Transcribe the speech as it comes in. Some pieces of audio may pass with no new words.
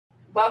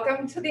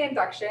Welcome to the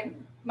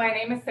induction. My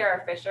name is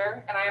Sarah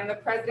Fisher, and I am the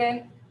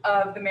president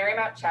of the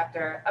Marymount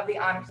chapter of the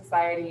Honor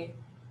Society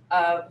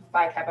of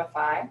Phi Kappa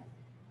Phi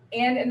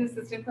and an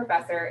assistant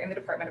professor in the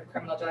Department of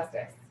Criminal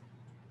Justice.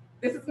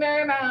 This is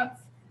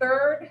Marymount's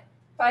third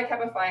Phi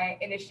Kappa Phi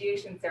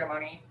initiation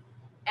ceremony,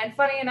 and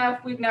funny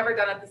enough, we've never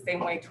done it the same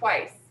way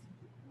twice.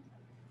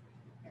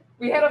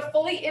 We had a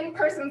fully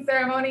in-person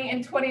ceremony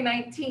in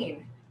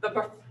 2019,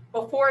 the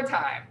before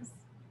times.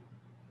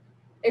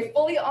 A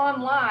fully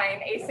online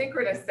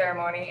asynchronous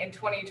ceremony in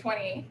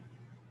 2020,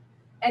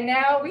 and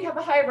now we have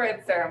a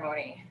hybrid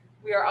ceremony.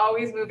 We are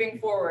always moving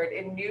forward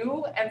in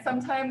new and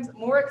sometimes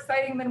more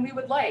exciting than we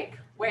would like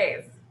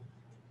ways.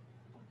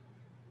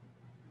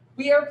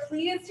 We are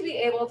pleased to be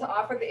able to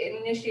offer the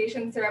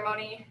initiation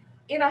ceremony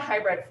in a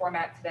hybrid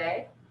format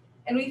today,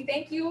 and we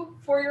thank you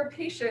for your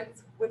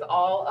patience with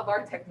all of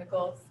our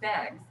technical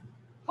snags.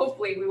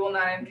 Hopefully we will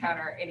not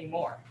encounter any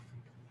more.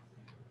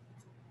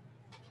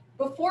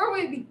 Before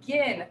we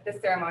begin the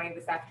ceremony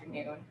this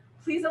afternoon,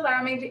 please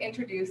allow me to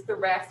introduce the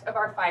rest of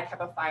our Phi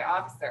Kappa Phi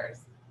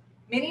officers,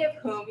 many of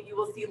whom you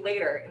will see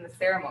later in the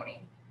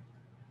ceremony,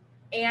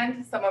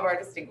 and some of our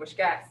distinguished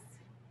guests.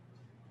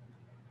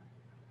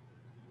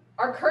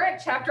 Our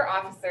current chapter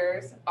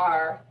officers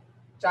are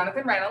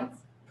Jonathan Reynolds,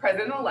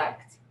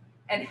 President-elect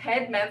and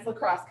Head Men's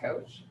Lacrosse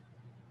Coach,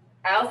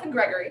 Allison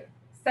Gregory,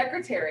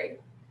 Secretary,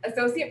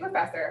 Associate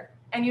Professor,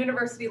 and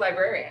University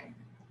Librarian,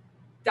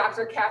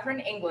 Dr. Catherine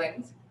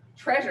England,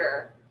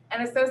 Treasurer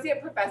and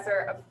Associate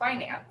Professor of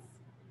Finance,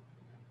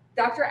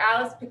 Dr.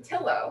 Alice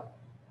Patillo,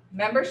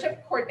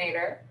 Membership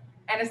Coordinator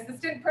and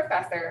Assistant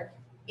Professor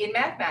in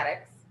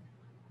Mathematics,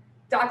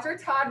 Dr.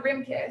 Todd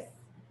Rimkus,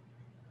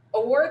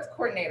 Awards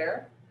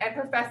Coordinator and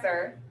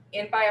Professor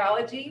in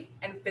Biology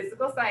and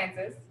Physical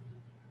Sciences,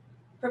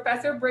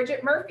 Professor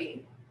Bridget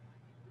Murphy,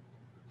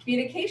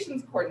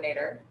 Communications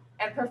Coordinator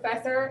and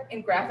Professor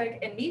in Graphic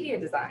and Media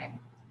Design,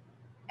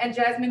 and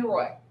Jasmine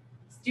Roy,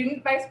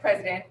 Student Vice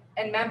President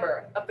and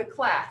member of the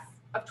class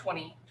of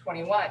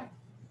 2021.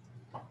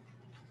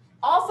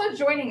 Also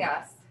joining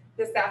us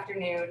this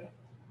afternoon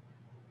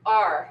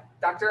are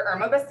Dr.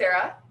 Irma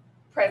Becerra,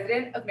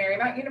 President of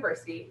Marymount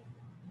University,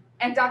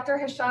 and Dr.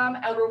 Hisham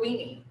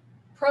El-Rawini,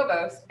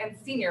 Provost and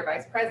Senior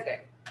Vice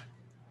President.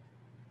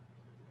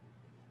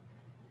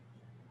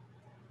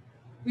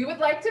 We would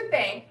like to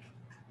thank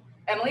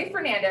Emily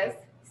Fernandez,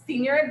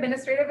 Senior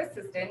Administrative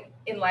Assistant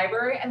in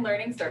Library and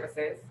Learning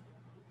Services,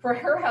 for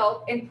her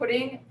help in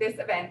putting this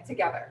event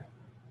together.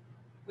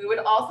 We would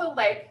also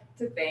like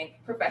to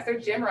thank Professor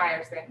Jim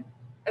Ryerson,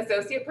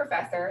 Associate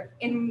Professor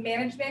in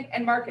Management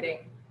and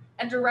Marketing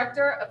and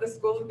Director of the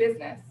School of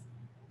Business,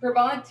 for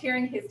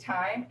volunteering his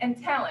time and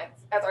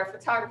talents as our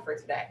photographer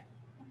today.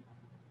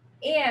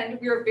 And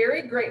we are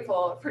very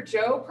grateful for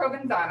Joe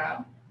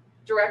Provenzano,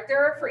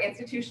 Director for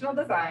Institutional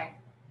Design,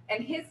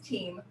 and his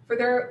team for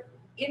their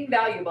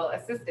invaluable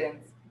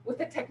assistance with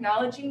the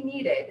technology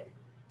needed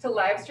to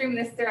live stream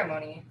this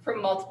ceremony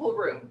from multiple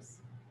rooms.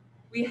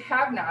 We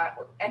have not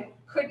and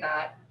could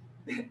not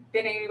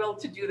been able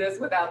to do this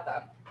without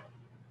them.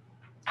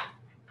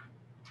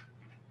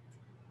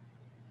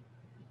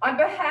 On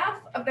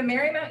behalf of the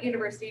Marymount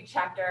University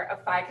chapter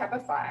of Phi Kappa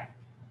Phi,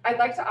 I'd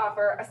like to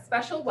offer a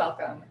special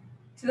welcome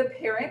to the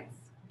parents,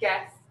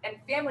 guests, and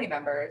family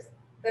members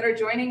that are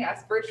joining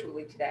us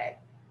virtually today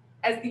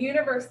as the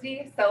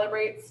university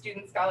celebrates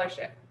student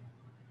scholarship.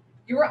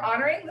 You are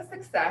honoring the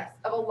success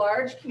of a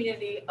large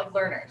community of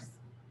learners.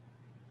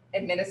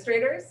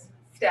 Administrators,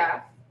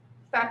 staff,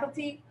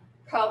 faculty,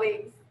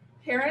 colleagues,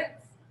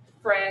 parents,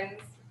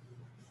 friends,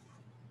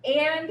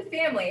 and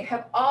family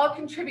have all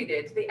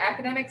contributed to the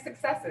academic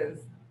successes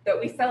that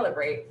we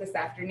celebrate this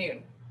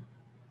afternoon.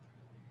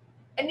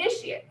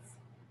 Initiates,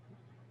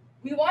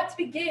 we want to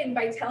begin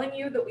by telling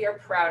you that we are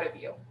proud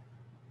of you.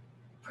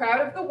 Proud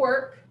of the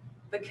work,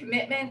 the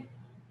commitment,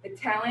 the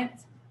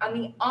talent, and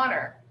the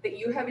honor that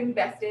you have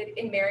invested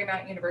in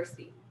Marymount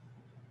University.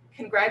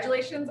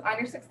 Congratulations on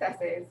your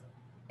successes,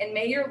 and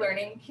may your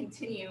learning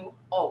continue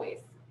always.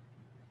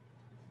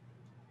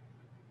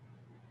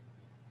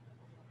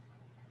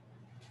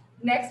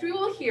 Next, we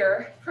will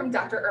hear from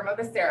Dr. Irma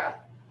Becerra,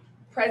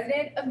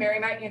 President of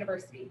Marymount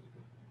University.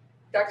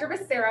 Dr.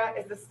 Becerra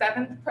is the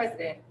 7th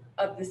president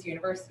of this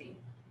university.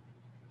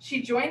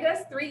 She joined us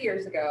 3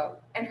 years ago,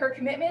 and her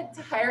commitment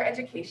to higher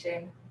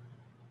education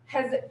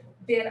has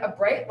been a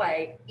bright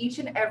light each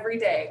and every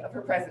day of her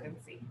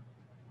presidency.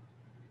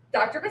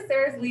 Dr.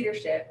 Becerra's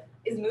leadership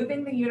is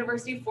moving the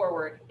university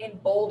forward in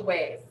bold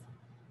ways.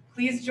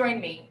 Please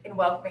join me in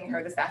welcoming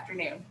her this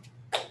afternoon.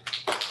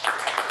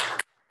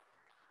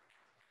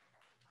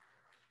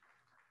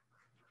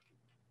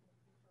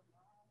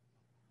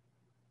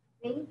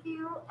 Thank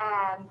you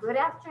and good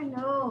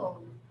afternoon.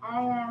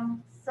 I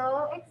am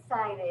so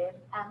excited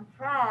and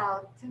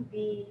proud to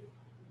be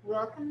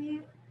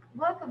welcoming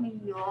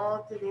you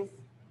all to this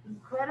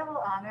incredible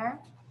honor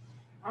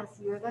as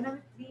you're going to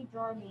be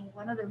joining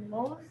one of the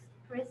most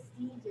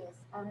prestigious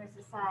honor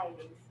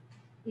societies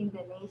in the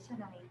nation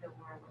and in the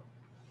world.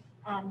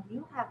 And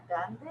you have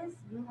done this,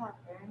 you have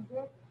earned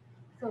it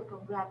So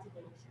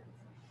congratulations.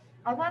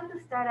 I want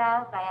to start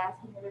out by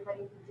asking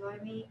everybody to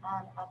join me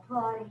on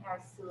applauding our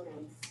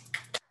students.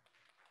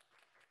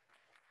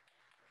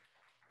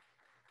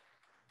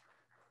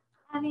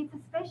 And it's a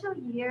special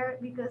year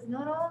because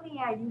not only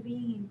are you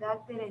being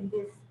inducted in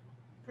this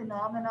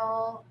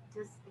phenomenal,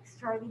 just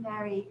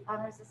extraordinary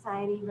honor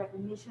society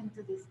recognition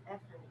to this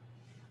effort,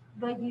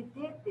 but you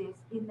did this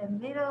in the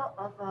middle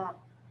of an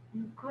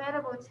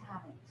incredible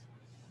challenge,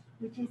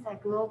 which is a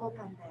global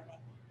pandemic.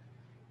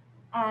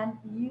 And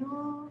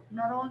you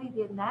not only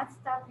did not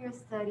stop your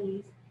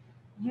studies,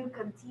 you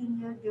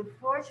continued, you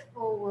forged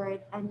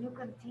forward, and you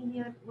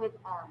continued with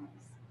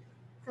honors.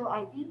 So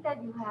I think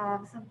that you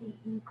have something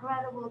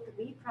incredible to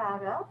be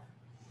proud of.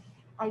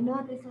 I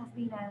know this has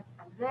been a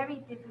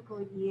very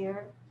difficult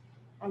year,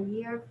 a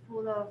year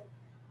full of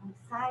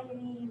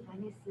anxiety.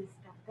 When is this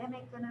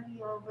pandemic going to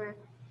be over?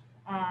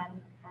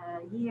 And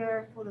a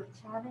year full of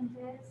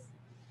challenges.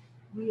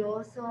 We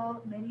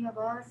also, many of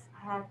us,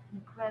 had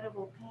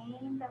incredible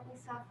pain that we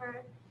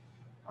suffered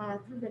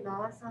through the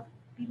loss of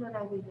people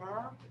that we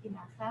love in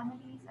our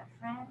families, our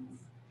friends.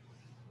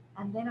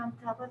 And then on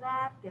top of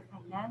that, the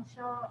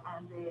financial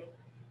and the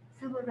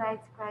civil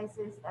rights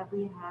crisis that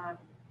we have,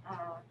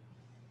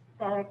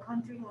 that our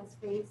country has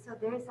faced. So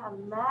there's a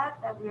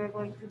lot that we are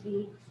going to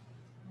be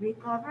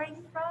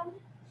recovering from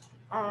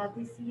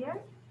this year.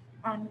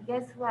 And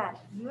guess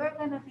what? You are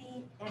going to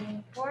be an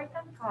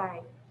important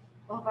part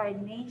of our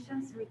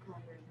nation's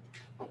recovery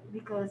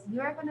because you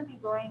are going to be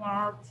going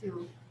out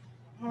to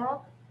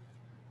help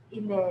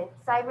in the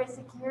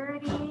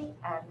cybersecurity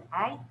and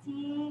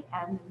IT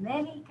and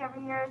many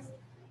careers,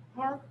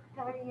 health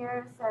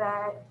careers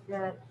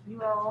that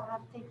you all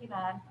have taken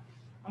on,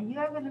 and you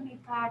are going to be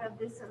part of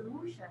this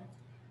solution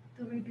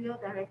to rebuild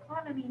our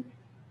economy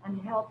and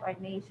help our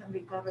nation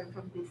recover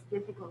from this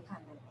difficult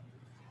pandemic.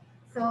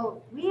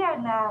 So we are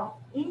now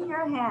in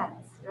your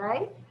hands,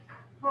 right?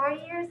 4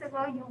 years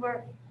ago, you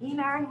were in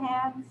our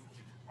hands,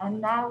 and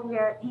now we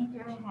are in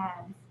your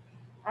hands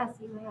as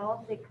you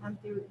help the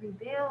country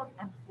rebuild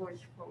and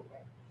forge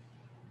forward.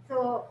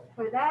 So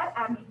for that,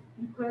 I'm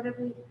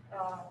incredibly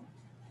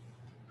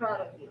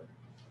proud of you.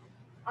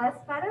 As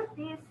part of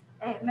this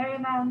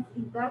Marymount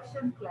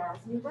induction class,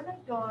 you're going to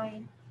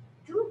join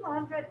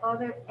 200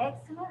 other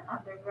excellent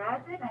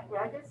undergraduate and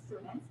graduate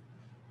students,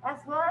 as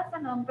well as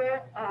a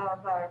number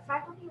of our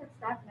faculty and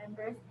staff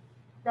members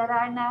that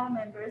are now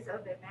members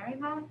of the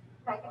Marymount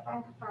Phi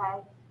Kappa Phi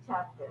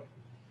chapter.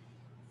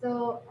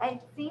 So it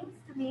seems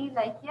to me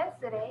like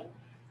yesterday,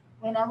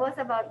 when I was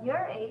about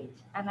your age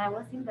and I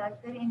was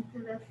inducted into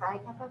the Phi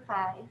Kappa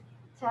Phi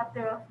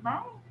chapter of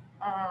my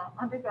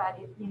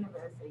undergraduate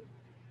university.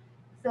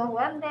 So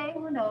one day,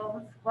 who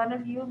knows, one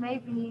of you may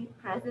be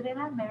president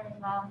of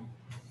Marymount,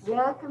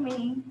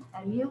 welcoming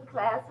a new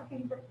class of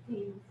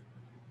inductees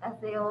as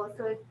they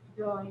also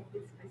join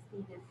this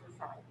prestigious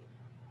society.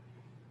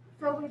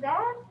 So with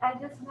that, I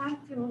just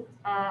want to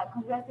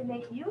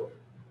congratulate you,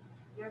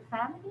 your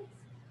families,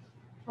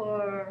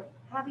 for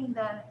having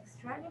done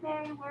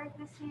extraordinary work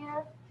this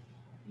year.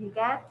 You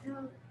got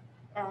to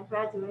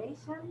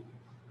graduation.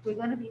 We're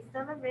going to be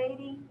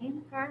celebrating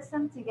in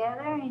person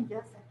together in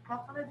just a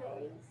couple of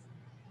days.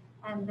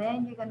 And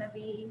then you're going to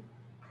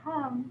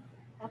become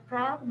a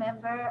proud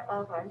member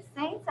of our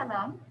Saints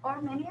alum,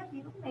 or many of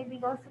you may be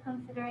also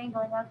considering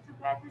going out to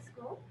graduate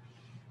school.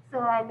 So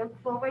I look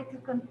forward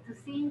to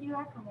seeing you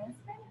at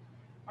commencement.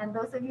 And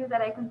those of you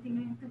that are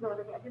continuing to go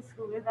to graduate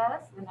school with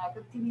us, and I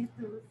continue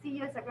to see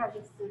you as a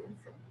graduate student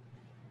soon.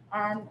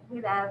 And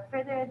without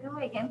further ado,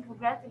 again,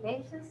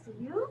 congratulations to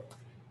you.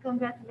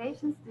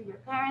 Congratulations to your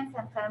parents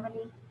and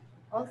family.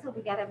 Also,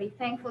 we gotta be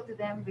thankful to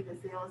them because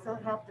they also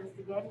helped us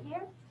to get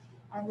here.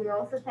 And we're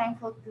also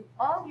thankful to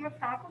all your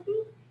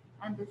faculty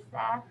and the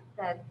staff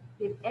that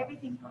did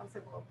everything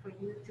possible for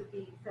you to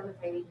be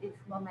celebrating this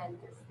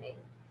momentous day.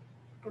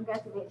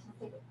 Congratulations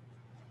again.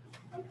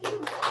 Thank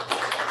you.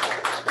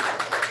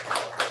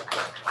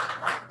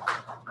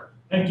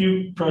 Thank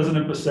you,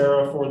 President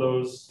Becerra, for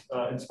those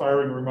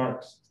inspiring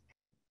remarks.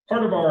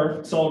 Part of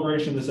our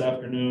celebration this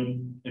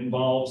afternoon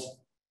involves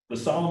the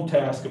solemn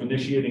task of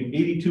initiating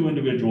 82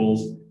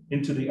 individuals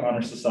into the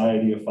Honor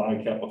Society of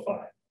Phi Kappa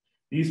Phi.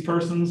 These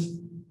persons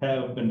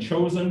have been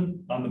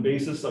chosen on the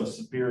basis of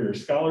superior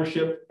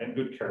scholarship and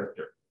good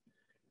character,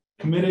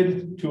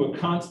 committed to a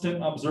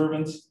constant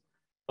observance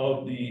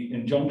of the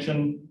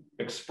injunction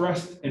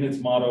expressed in its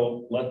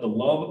motto, "Let the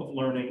love of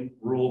learning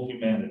rule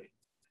humanity."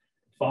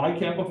 Phi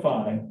Kappa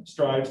Phi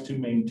strives to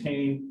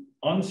maintain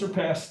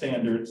unsurpassed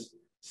standards,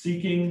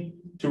 seeking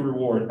to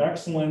reward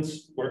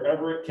excellence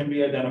wherever it can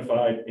be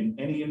identified in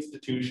any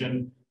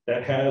institution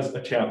that has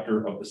a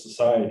chapter of the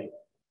society.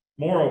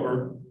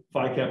 Moreover,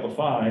 Phi Kappa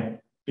Phi,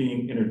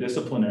 being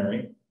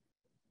interdisciplinary,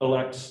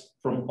 elects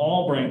from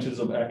all branches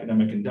of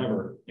academic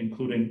endeavor,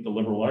 including the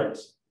liberal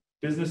arts,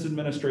 business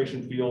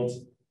administration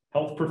fields,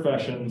 health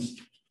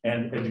professions,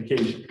 and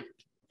education.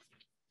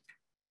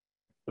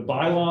 The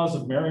bylaws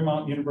of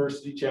Marymount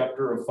University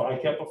chapter of Phi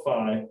Kappa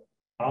Phi,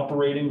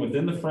 operating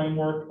within the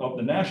framework of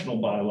the national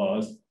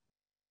bylaws,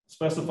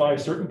 specify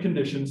certain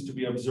conditions to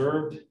be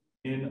observed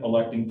in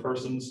electing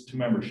persons to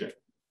membership.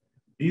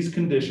 These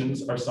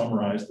conditions are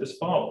summarized as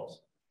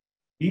follows.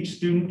 Each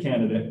student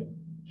candidate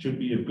should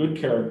be of good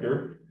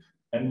character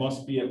and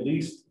must be at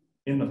least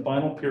in the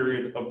final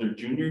period of their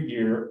junior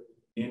year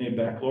in a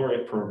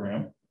baccalaureate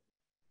program.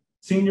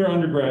 Senior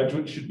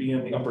undergraduates should be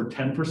in the upper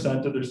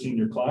 10% of their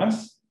senior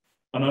class.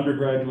 An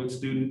undergraduate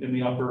student in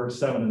the upper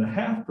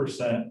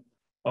 7.5%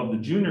 of the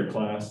junior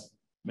class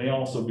may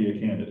also be a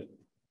candidate.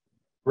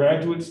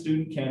 Graduate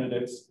student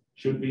candidates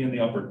should be in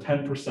the upper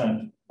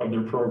 10% of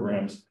their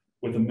programs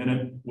with a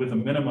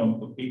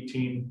minimum of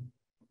 18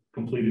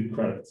 completed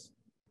credits.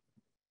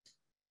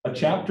 A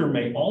chapter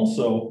may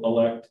also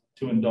elect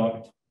to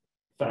induct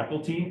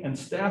faculty and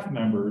staff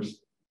members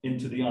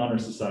into the Honor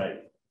Society.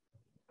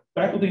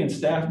 Faculty and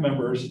staff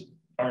members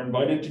are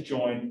invited to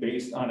join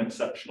based on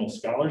exceptional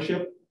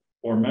scholarship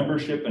or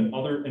membership in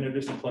other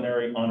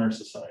interdisciplinary honor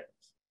societies.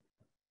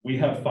 We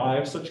have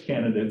 5 such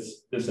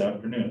candidates this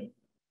afternoon.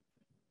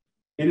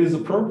 It is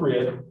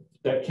appropriate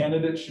that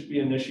candidates should be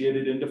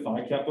initiated into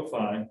Phi Kappa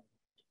Phi,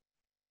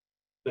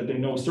 that they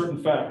know certain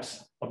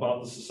facts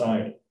about the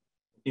society.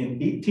 In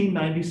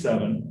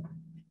 1897,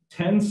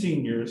 10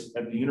 seniors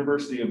at the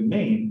University of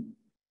Maine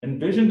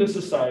envisioned a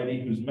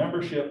society whose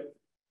membership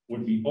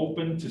would be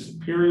open to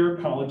superior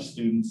college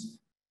students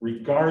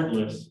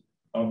regardless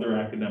of their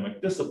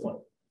academic discipline.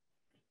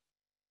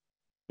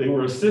 They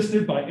were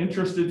assisted by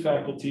interested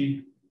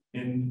faculty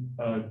in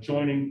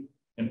joining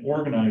and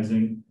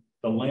organizing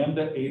the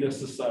Lambda Eta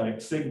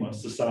Sigma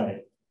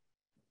Society.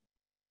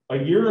 A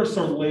year or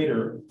so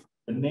later,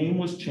 the name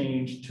was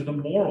changed to the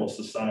Moral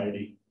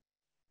Society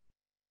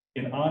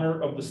in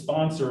honor of the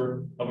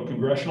sponsor of a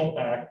congressional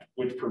act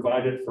which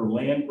provided for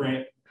land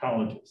grant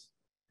colleges.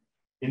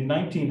 In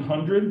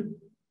 1900,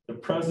 the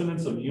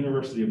presidents of the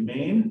University of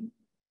Maine,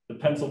 the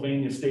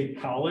Pennsylvania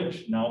State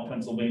College, now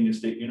Pennsylvania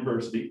State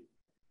University,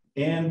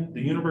 and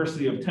the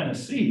University of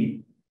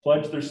Tennessee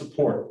pledged their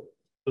support.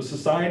 The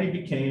society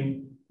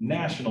became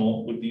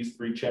national with these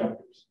 3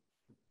 chapters.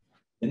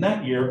 In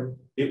that year,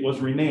 it was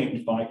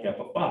renamed Phi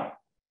Kappa Phi,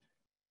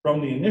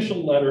 from the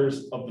initial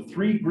letters of the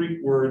 3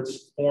 Greek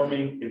words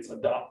forming its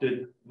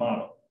adopted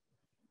motto.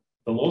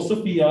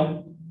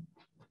 Philosophia,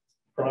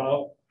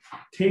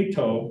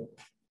 Teto,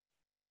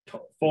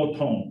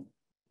 Photon.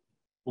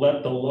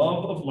 Let the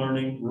love of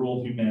learning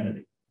rule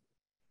humanity.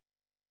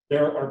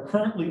 There are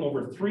currently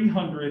over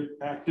 300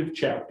 active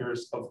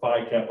chapters of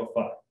Phi Kappa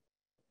Phi,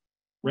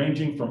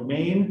 ranging from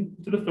Maine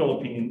to the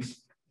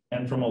Philippines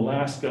and from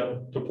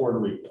Alaska to Puerto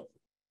Rico.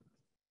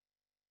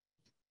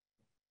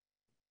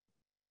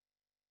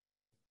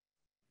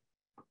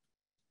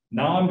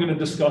 Now I'm going to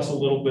discuss a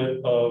little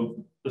bit of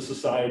the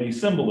society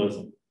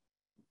symbolism.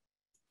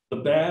 The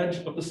badge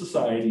of the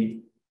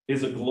society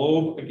is a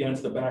globe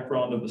against the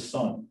background of the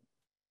sun,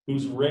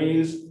 whose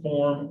rays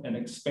form an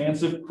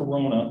expansive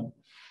corona,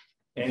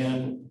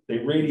 and they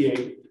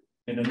radiate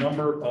in a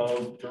number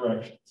of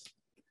directions.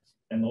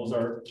 And those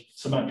are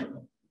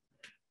symmetrical.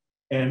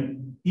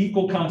 And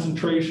equal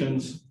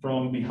concentrations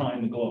from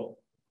behind the globe.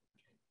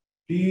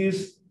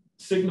 These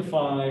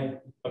signify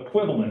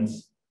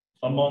equivalence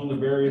among the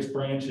various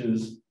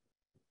branches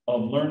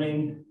of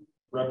learning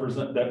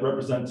that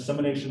represent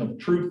dissemination of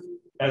truth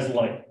as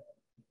light.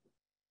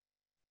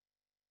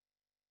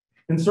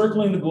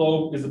 Encircling the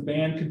globe is a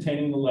band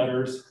containing the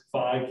letters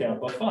Phi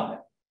Kappa Phi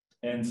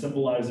and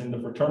symbolizing the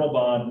fraternal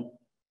bond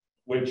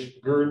which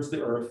girds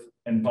the earth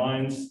and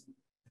binds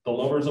the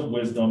lovers of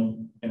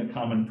wisdom in a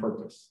common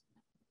purpose.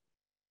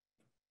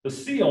 The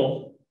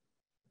seal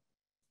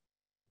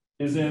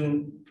is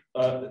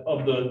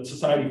of the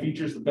society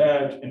features the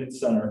badge in its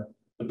center.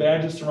 The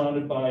badge is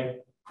surrounded by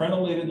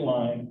crenellated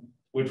line,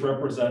 which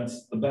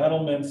represents the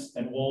battlements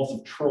and walls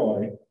of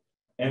Troy,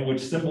 and which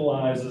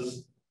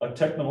symbolizes a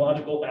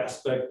technological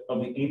aspect of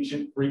the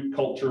ancient Greek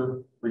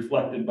culture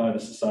reflected by the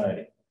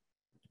society.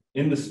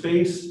 In the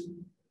space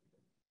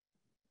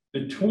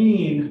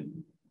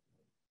between,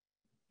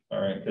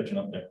 all right, catching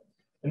up there.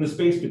 In the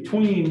space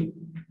between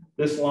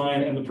this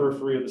line and the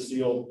periphery of the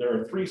seal, there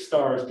are 3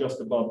 stars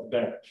just above the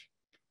badge,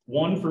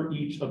 1 for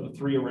each of the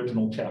 3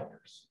 original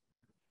chapters.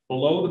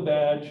 Below the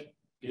badge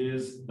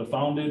is the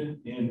founded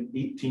in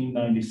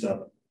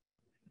 1897.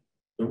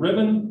 The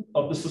ribbon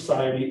of the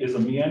society is a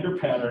meander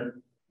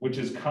pattern, which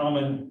is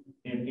common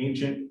in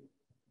ancient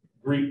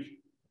Greek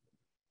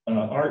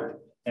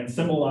art and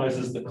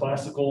symbolizes the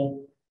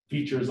classical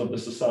features of the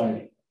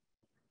society.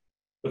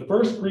 The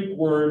first Greek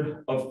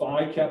word of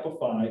Phi Kappa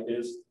Phi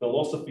is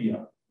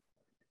philosophia.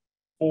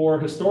 For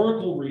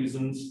historical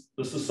reasons,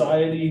 the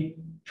society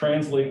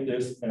translate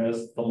this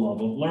as the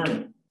love of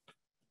learning.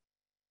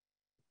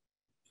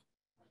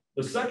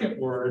 The second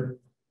word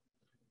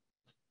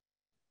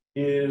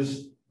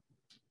is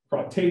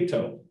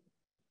proteto,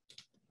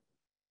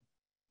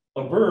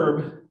 a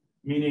verb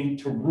meaning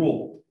to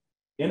rule.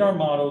 In our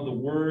motto, the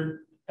word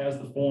has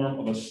the form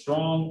of a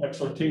strong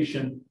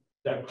exhortation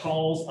that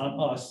calls on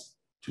us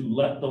to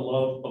let the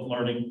love of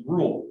learning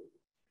rule.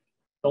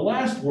 The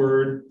last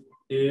word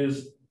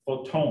is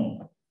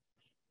photon,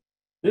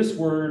 This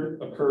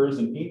word occurs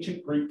in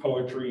ancient Greek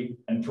poetry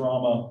and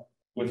drama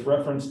with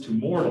reference to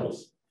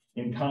mortals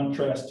in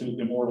contrast to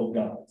immortal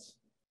gods.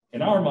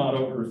 In our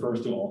motto, it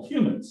refers to all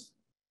humans,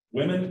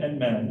 women and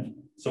men,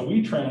 so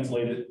we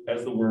translate it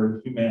as the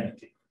word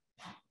humanity.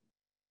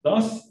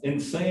 Thus, in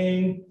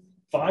saying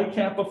Phi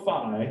Kappa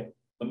Phi,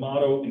 the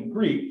motto in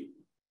Greek,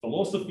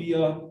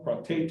 philosophia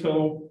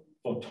proteto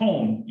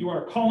photon, you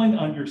are calling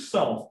on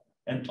yourself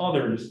and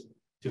others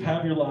to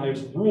have your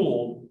lives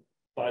ruled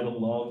by the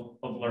love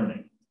of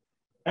learning.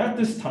 At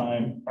this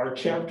time, our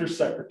chapter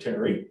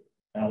secretary,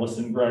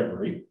 Allison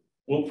Gregory,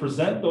 will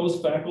present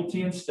those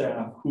faculty and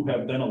staff who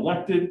have been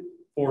elected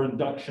for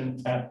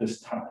induction at this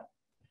time.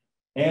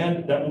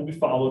 And that will be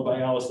followed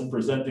by Allison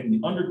presenting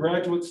the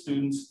undergraduate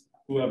students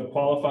who have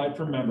qualified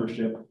for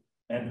membership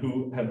and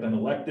who have been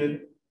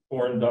elected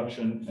for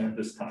induction at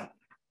this time.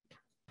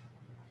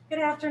 Good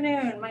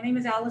afternoon. My name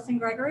is Allison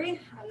Gregory.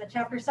 I'm the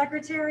chapter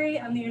secretary.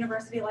 I'm the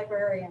university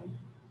librarian.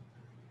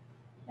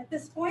 At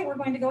this point, we're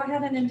going to go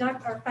ahead and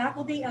induct our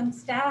faculty and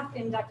staff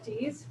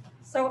inductees.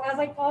 So as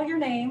I call your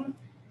name,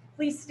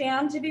 please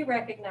stand to be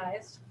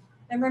recognized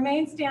and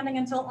remain standing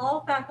until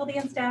all faculty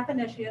and staff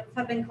initiates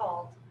have been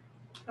called.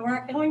 And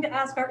we're going to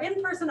ask our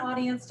in-person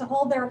audience to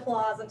hold their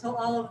applause until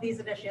all of these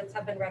initiates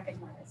have been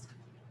recognized.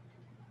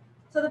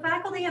 So the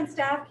faculty and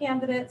staff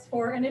candidates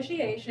for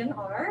initiation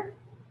are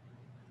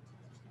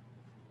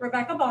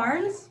Rebecca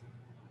Barnes,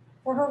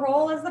 for her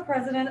role as the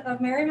president of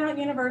Marymount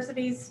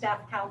University's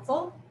Staff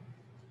Council.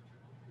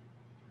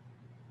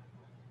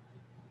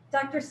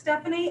 Dr.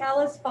 Stephanie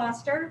Ellis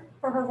Foster,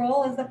 for her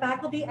role as the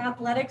faculty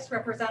athletics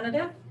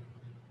representative.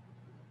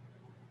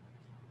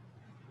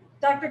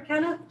 Dr.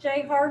 Kenneth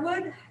J.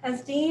 Harwood,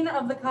 as Dean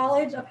of the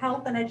College of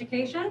Health and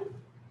Education.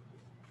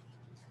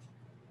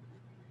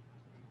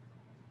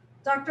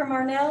 Dr.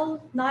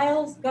 Marnell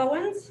Niles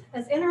Goins,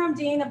 as Interim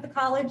Dean of the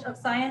College of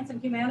Science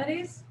and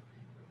Humanities.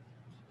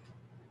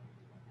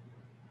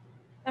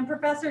 And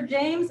Professor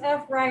James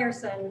F.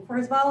 Ryerson for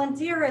his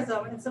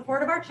volunteerism in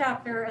support of our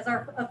chapter as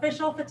our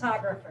official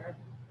photographer.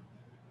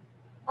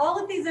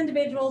 All of these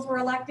individuals were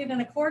elected in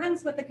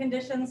accordance with the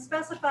conditions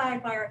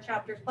specified by our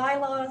chapter's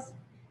bylaws,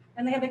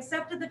 and they have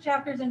accepted the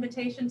chapter's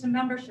invitation to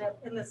membership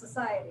in the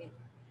society.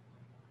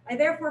 I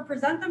therefore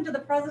present them to the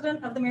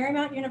president of the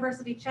Marymount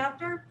University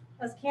chapter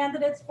as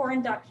candidates for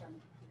induction.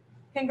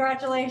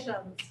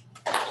 Congratulations.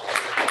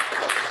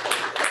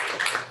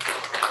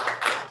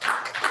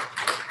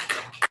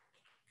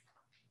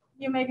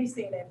 You may be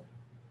seated.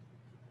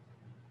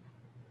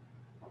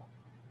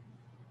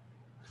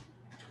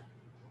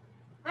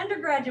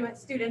 Undergraduate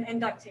student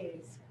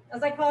inductees,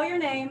 as I call your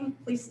name,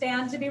 please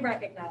stand to be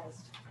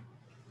recognized.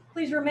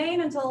 Please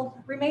remain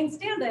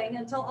standing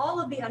until all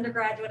of the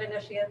undergraduate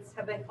initiates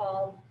have been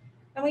called,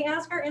 and we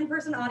ask our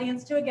in-person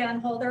audience to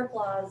again hold their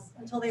applause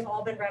until they've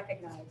all been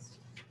recognized.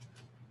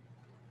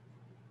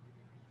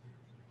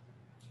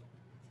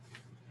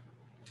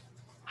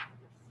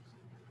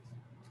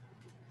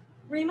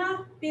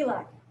 Rima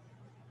Bilek.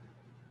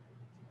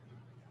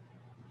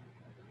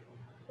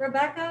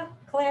 Rebecca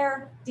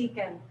Claire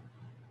Deacon.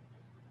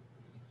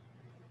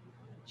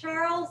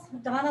 Charles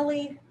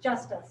Donnelly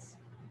Justice.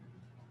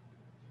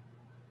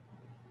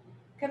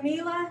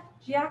 Camila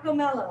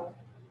Giacomello.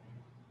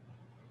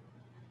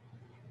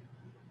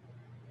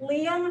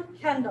 Liam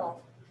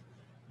Kendall.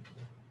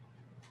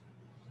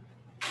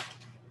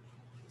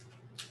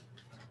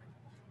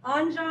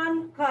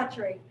 Anjan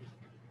Khatri.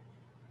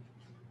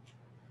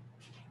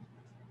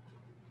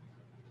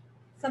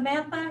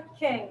 Samantha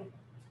King.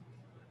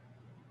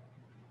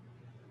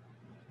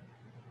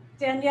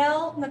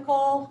 Danielle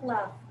Nicole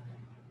Leff.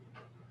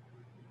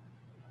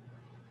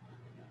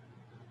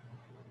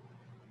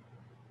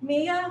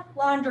 Mia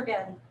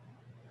Londrigan.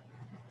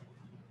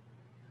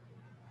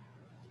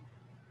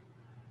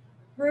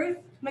 Ruth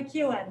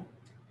McEwen.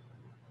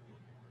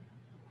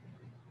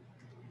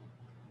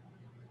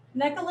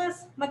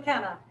 Nicholas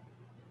McKenna.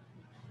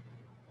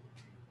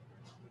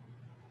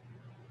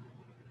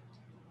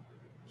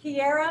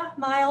 Kiera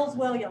Miles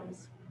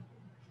Williams.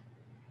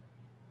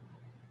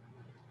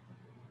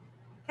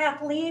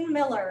 Kathleen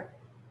Miller.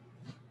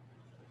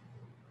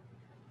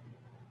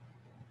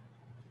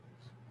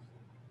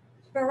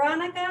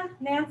 Veronica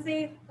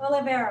Nancy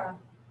Oliveira.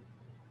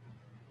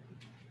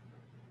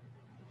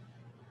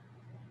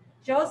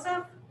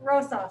 Joseph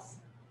Rosas.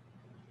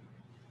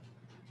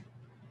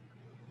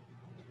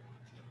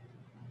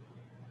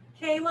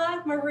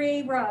 Kayla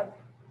Marie Rugg.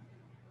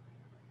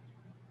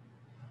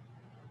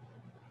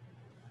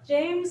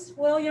 James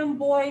William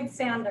Boyd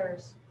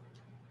Sanders.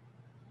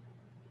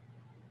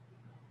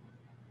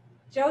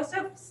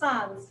 Joseph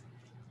Sons.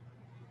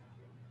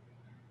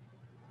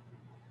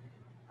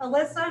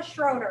 Alyssa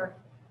Schroeder.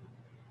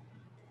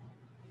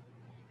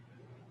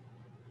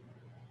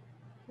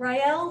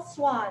 Rael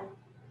Swan.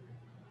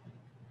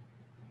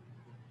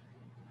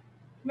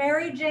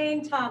 Mary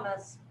Jane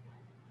Thomas.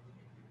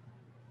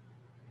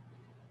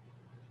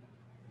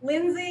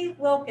 Lindsay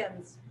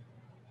Wilkins.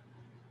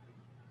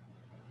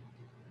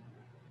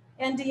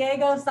 And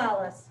Diego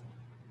Salas.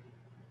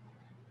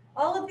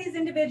 All of these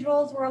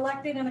individuals were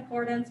elected in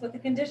accordance with the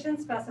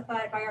conditions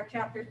specified by our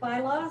chapter's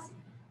bylaws,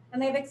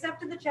 and they've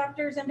accepted the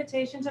chapter's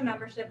invitation to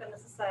membership in the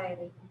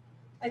society.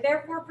 I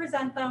therefore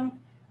present them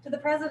to the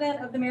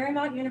president of the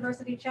Marymount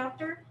University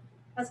chapter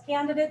as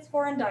candidates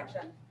for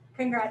induction.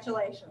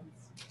 Congratulations.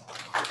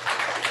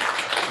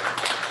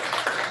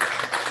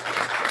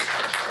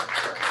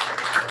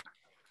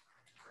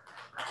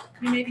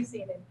 You may be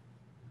seated.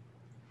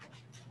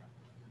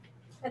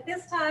 At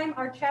this time,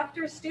 our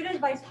chapter student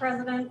vice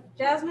president,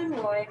 Jasmine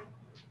Roy,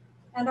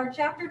 and our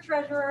chapter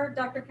treasurer,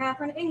 Dr.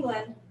 Catherine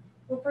England,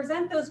 will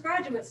present those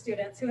graduate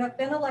students who have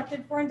been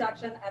elected for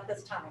induction at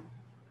this time.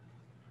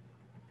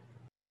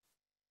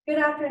 Good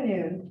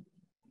afternoon.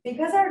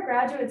 Because our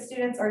graduate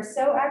students are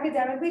so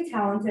academically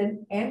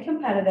talented and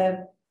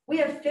competitive, we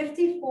have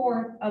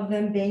 54 of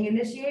them being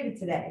initiated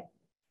today.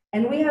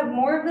 And we have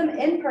more of them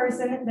in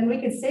person than we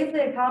could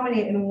safely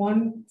accommodate in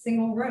one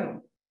single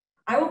room.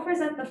 I will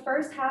present the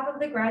first half of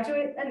the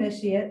graduate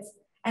initiates,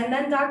 and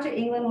then Dr.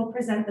 England will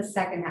present the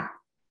second half.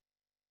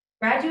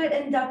 Graduate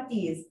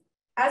inductees,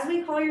 as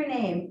we call your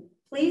name,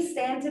 please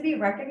stand to be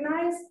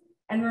recognized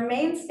and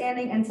remain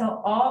standing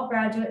until all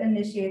graduate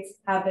initiates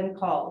have been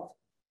called.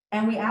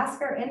 And we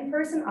ask our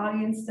in-person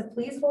audience to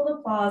please hold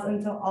applause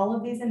until all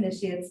of these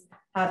initiates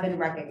have been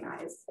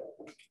recognized.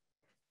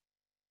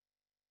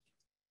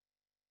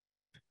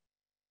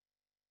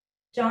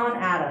 John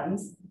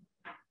Adams.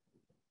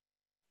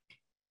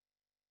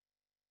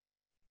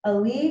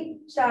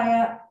 Ali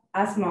Shaya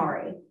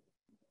Asmari.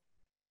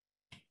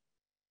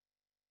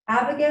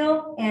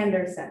 Abigail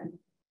Anderson.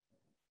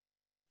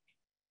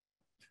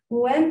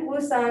 Wen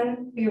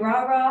Wusan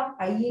Birara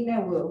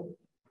Ayinewu.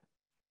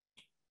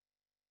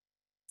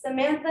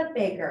 Samantha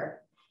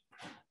Baker.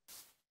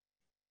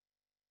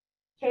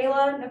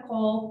 Kayla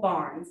Nicole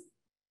Barnes.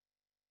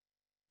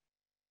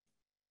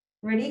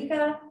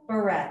 Radhika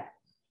Barrett.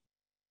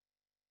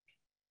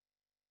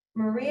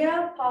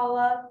 Maria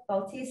Paula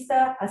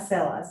Bautista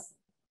Asilas.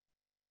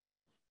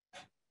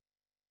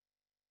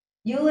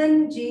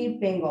 Yulin G.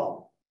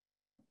 Bingle.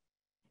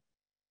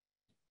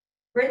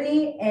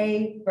 Brittany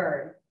A.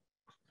 Bird.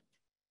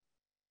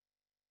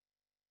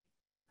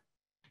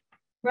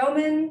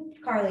 Roman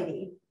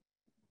Carlidi.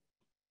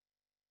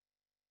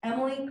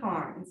 Emily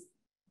Carnes.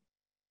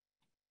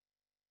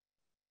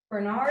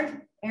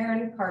 Bernard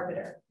Aaron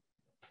Carpenter.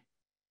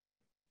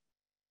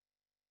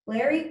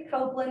 Larry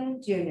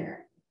Copeland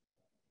Jr.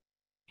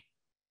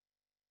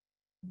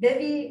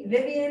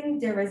 Vivian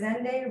de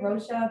Resende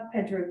Rocha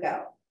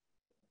Pedruco.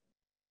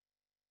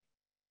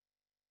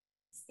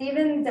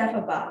 Stephen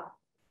Defaba.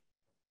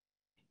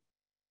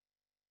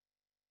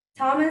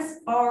 Thomas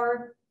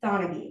R.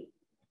 Donaghy.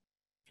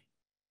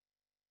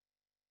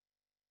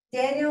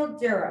 Daniel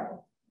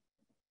Duro.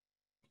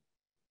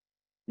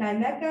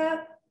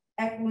 Naimeka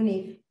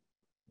Ekwunif.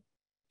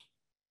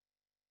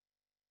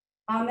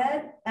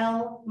 Ahmed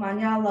El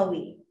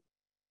Manyalawi.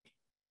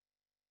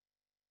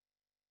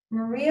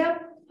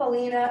 Maria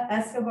Paulina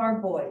Escobar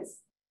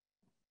Boys.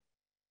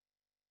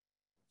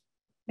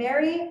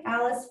 Mary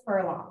Alice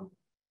Furlong.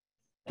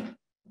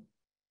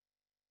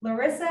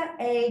 Larissa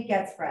A.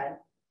 Getzfred.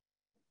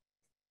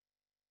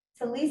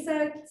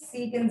 Talisa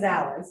C.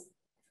 Gonzalez.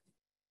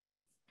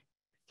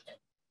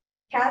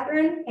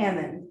 Catherine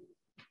Hammond.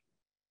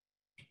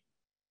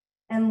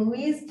 And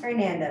Luis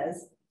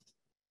Hernandez.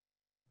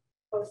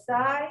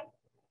 Osai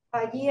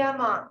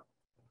Hayiaman.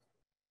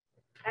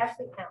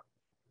 Ashley Count.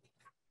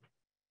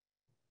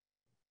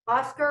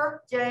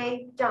 Oscar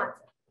J.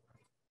 Johnson.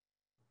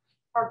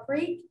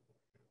 Harpreet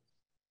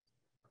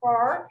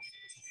Kaur.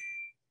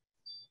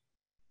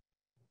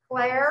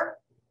 Claire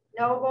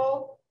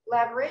Noble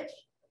Leverage.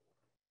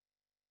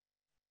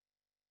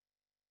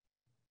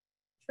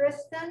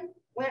 Tristan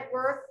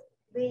Wentworth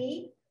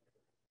Lee.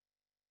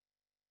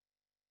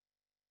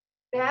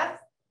 Beth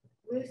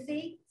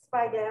Lucy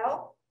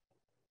Spidell.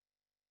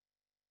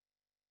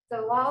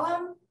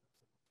 Zalalam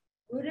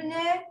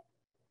Udine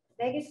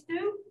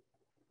Megistu.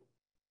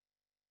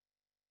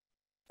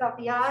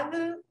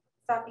 Safiatu,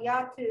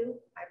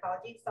 my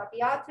apologies,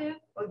 Safiatu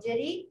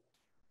Ojidi.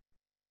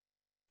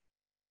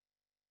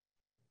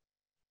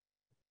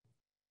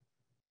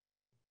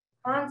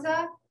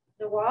 Hamza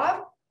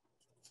Nawab.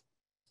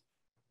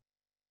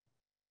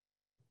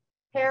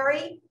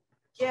 Harry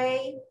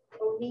J.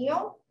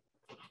 O'Neill.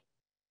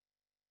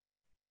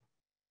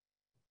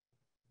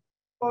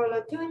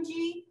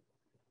 Olatunji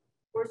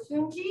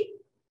Orsunji.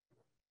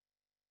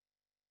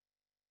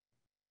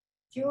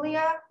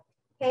 Julia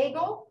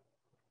Hagel.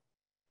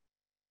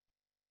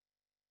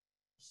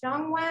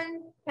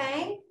 Xiangwen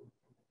Pang.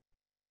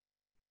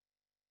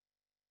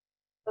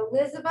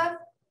 Elizabeth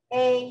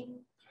A.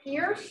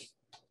 Pierce.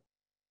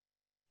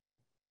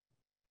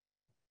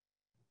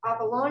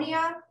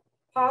 Apollonia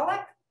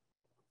Pollock.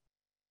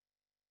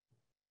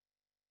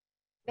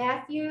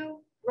 Matthew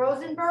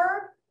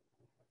Rosenberg.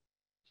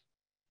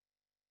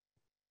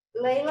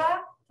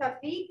 Layla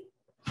Tafiq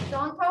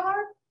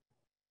Shonteller.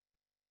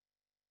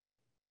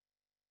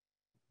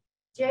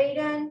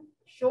 Jaden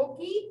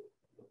Shulke.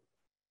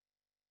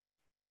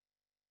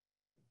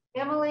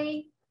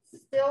 Emily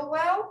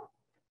Stillwell,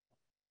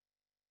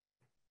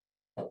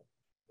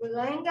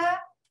 Wilanga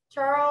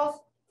Charles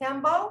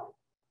Tembo,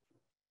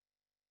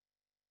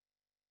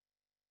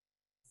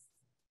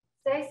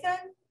 Sason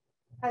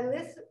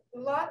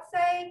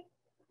Halisulotse,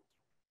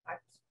 I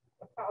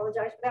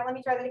apologize for that, let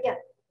me try that again.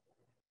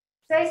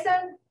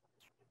 Sason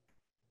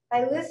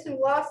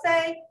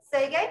Halisulotse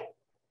Sege,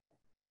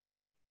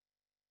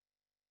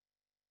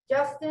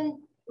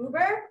 Justin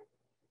Uber,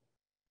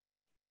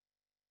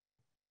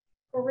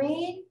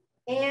 Corinne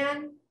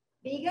Ann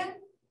Vegan,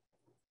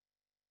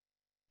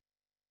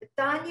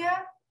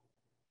 Tanya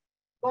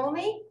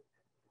Bomi,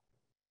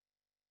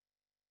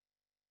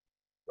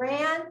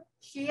 Ran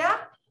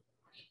Shia,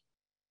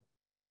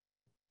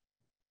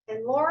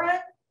 and Lauren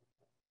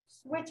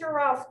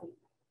Switcherowski.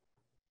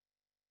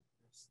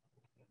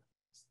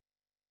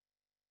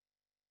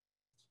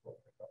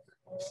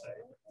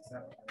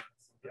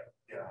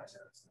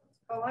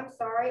 Oh, I'm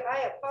sorry.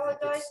 I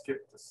apologize.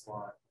 Skip the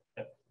slide.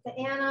 To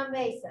Anna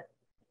Mason.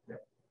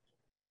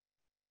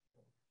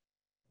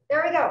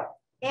 There we go.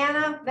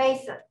 Anna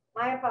Mason.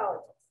 My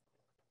apologies.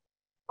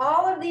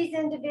 All of these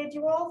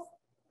individuals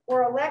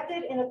were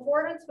elected in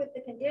accordance with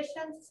the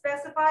conditions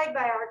specified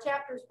by our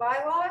chapter's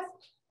bylaws,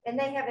 and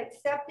they have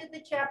accepted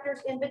the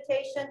chapter's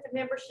invitation to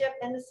membership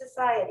in the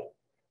society.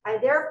 I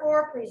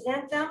therefore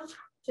present them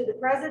to the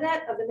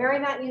president of the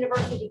Marymount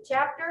University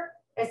chapter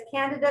as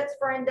candidates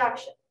for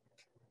induction.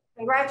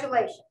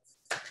 Congratulations.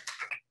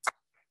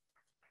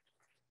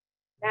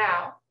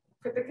 Now,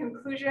 for the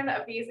conclusion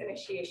of these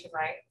initiation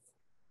rites,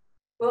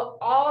 will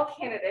all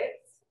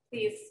candidates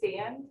please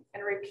stand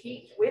and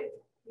repeat with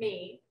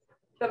me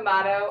the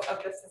motto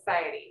of the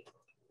society.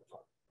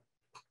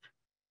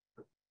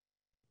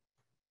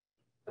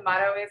 The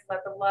motto is,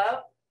 let the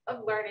love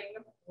of learning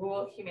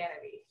rule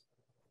humanity.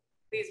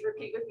 Please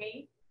repeat with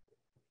me.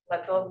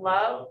 Let the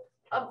love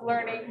of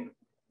learning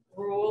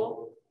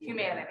rule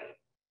humanity.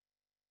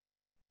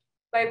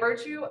 By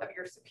virtue of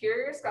your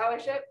superior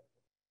scholarship,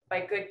 by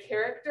good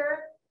character,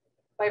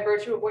 by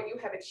virtue of what you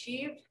have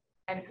achieved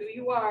and who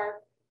you are,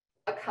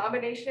 a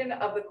combination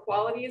of the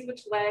qualities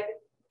which led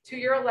to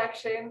your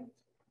election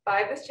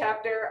by this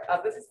chapter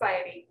of the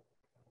society,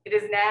 it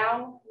is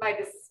now my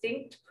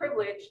distinct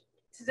privilege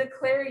to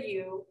declare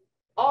you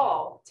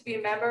all to be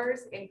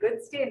members in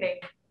good standing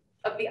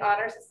of the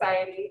Honor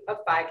Society of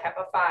Phi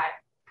Kappa Phi.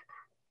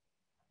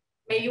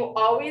 May you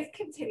always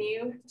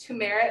continue to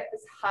merit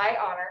this high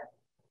honor,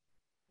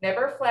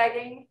 never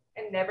flagging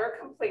and never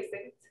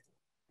complacent,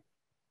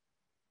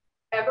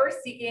 ever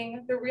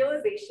seeking the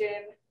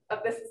realization of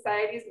the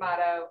society's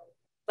motto,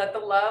 let the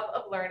love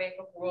of learning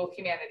rule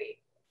humanity.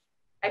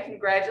 I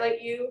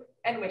congratulate you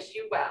and wish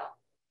you well.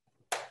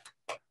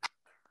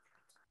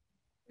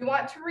 We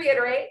want to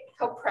reiterate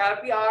how proud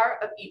we are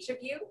of each of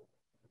you.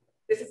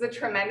 This is a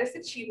tremendous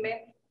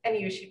achievement and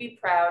you should be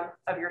proud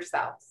of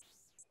yourselves.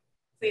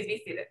 Please be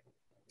seated.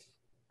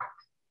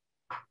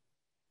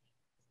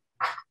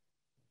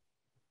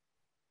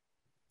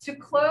 To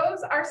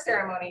close our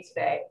ceremony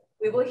today,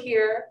 we will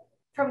hear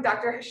from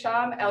Dr.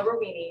 Hisham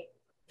El-Rawini,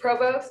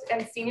 Provost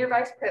and Senior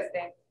Vice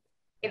President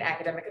in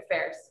Academic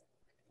Affairs.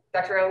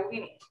 Dr.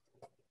 El-Rawini.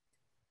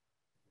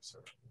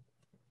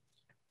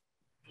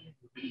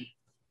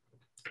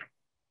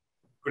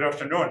 Good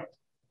afternoon.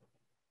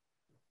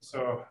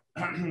 So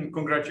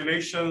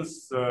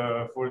congratulations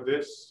for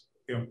this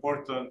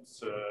important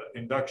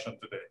induction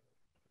today.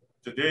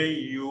 Today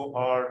you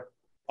are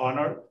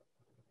honored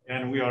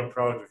and we are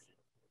proud of you.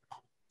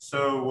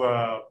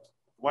 So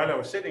while I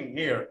was sitting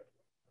here,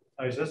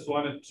 I just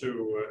wanted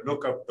to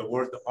look up the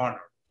word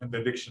honor in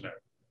the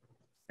dictionary.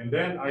 And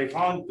then I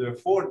found the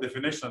 4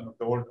 definitions of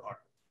the word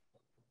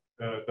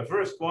honor. The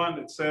first one,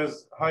 it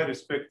says high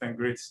respect and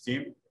great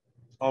esteem,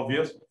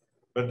 obvious.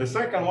 But the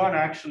second one,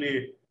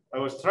 actually, I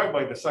was struck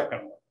by the second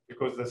one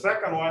because the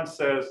second one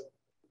says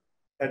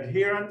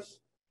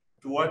adherence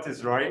to what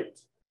is right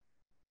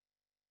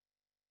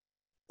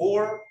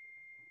or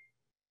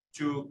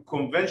to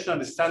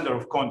conventional standard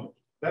of conduct.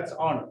 That's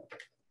honor.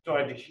 To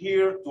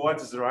adhere to what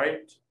is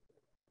right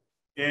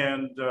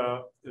and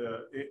to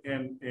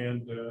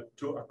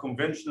a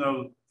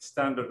conventional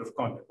standard of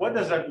conduct. What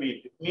does that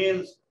mean? It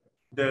means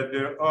that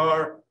there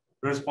are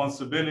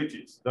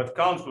responsibilities that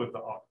comes with the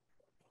honor.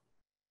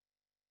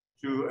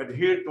 To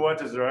adhere to what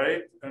is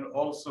right and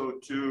also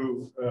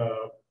to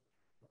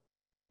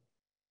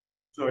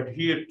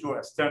adhere to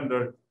a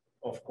standard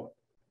of conduct.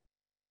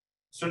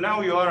 So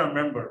now you are a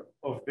member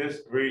of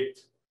this great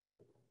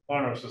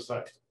honor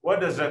society.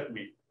 What does that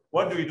mean?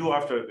 What do we do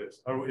after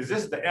this? Or is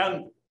this the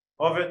end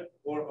of it,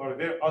 or are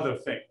there other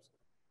things?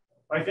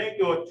 I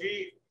think what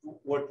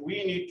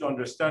we need to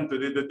understand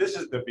today, that this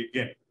is the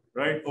beginning,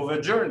 right, of a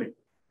journey.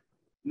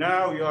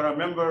 Now you are a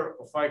member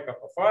of Phi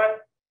Kappa Phi,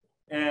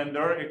 and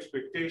there are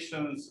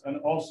expectations,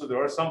 and also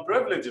there are some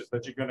privileges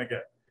that you're gonna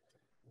get.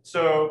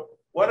 So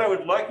what I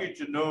would like you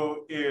to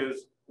know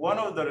is one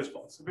of the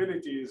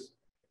responsibilities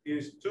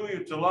is to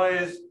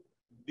utilize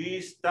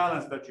these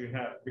talents that you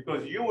have,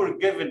 because you were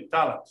given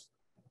talents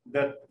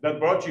that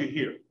brought you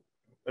here.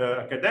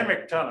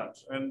 academic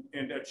talents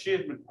and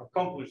achievement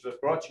accomplished that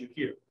brought you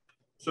here.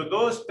 So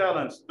those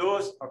talents,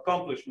 those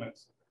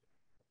accomplishments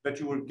that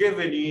you were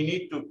given, you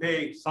need to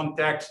pay some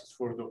taxes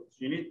for those.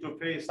 You need to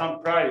pay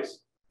some price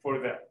for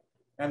that.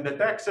 And the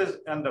taxes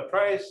and the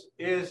price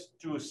is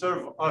to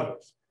serve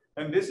others.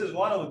 And this is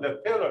one of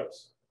the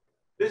pillars.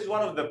 This is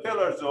one of the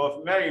pillars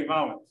of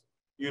Marymount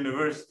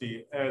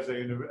University as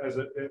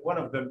one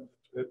of the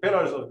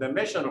pillars of the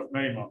mission of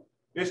Marymount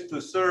is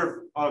to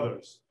serve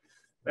others.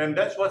 And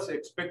that's what's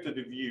expected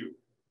of you.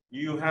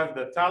 You have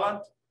the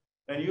talent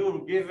and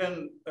you're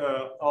given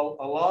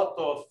a lot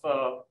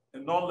of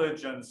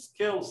knowledge and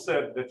skill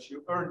set that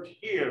you earned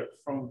here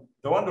from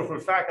the wonderful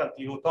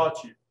faculty who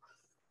taught you.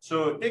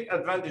 So take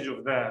advantage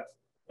of that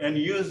and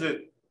use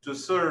it to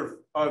serve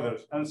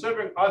others. And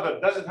serving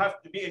others doesn't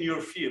have to be in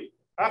your field.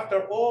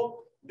 After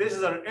all, this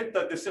is an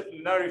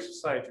interdisciplinary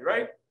society,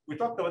 right? We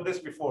talked about this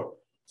before.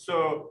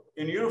 So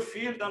in your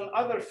field and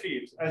other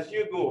fields, as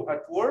you go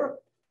at work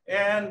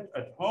and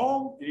at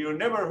home, in your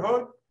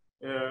neighborhood,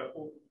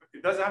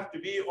 it doesn't have to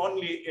be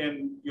only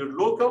in your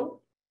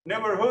local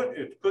neighborhood.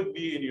 It could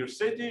be in your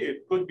city.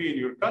 It could be in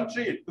your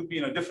country. It could be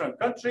in a different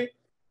country.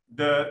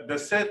 The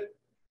set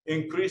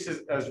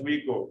increases as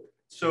we go.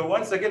 So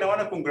once again, I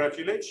want to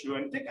congratulate you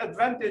and take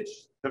advantage.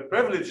 The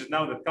privilege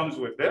now that comes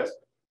with this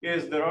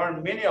is there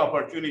are many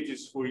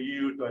opportunities for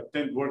you to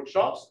attend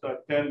workshops, to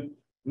attend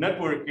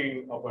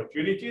networking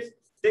opportunities.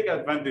 Take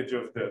advantage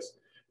of this.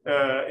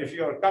 If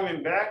you are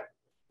coming back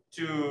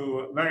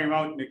to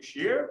Marymount next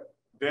year,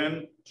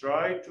 then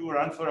try to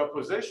run for a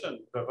position,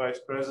 the vice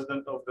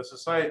president of the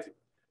society.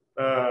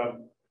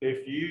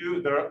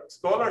 There are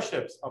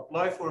scholarships,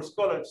 apply for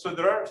scholarships. So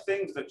there are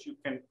things that you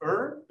can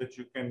earn, that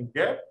you can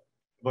get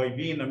by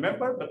being a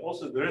member, but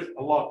also there is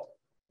a lot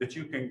that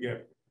you can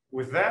get.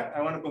 With that,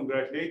 I want to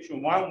congratulate you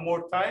one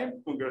more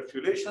time.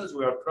 Congratulations,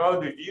 we are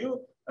proud of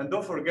you. And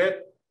don't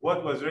forget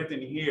what was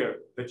written here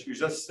that you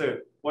just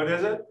said. What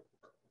is it?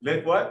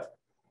 Let what?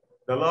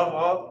 The love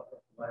of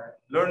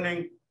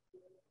learning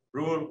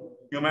rule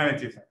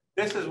humanity.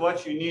 This is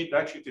what you need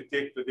actually to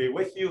take today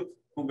with you.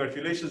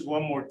 Congratulations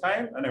one more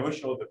time, and I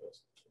wish you all the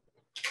best.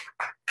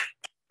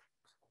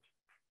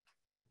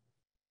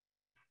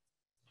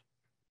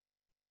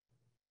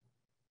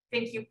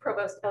 Thank you,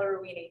 Provost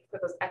El-Ruini, for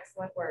those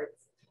excellent words.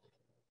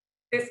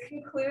 This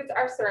concludes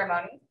our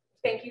ceremony.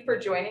 Thank you for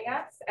joining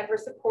us and for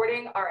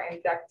supporting our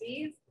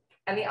inductees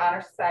and the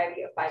Honor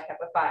Society of Phi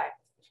Kappa Phi.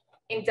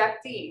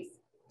 Inductees,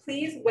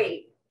 please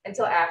wait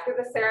until after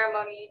the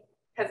ceremony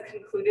has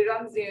concluded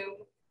on Zoom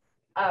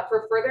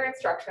for further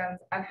instructions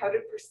on how to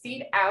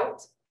proceed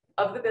out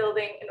of the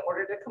building in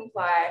order to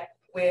comply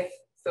with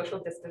social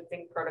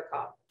distancing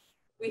protocol.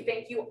 We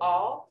thank you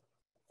all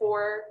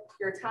for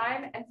your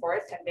time and for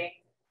attending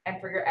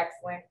and for your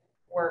excellent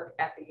work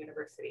at the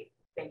university.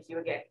 Thank you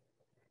again.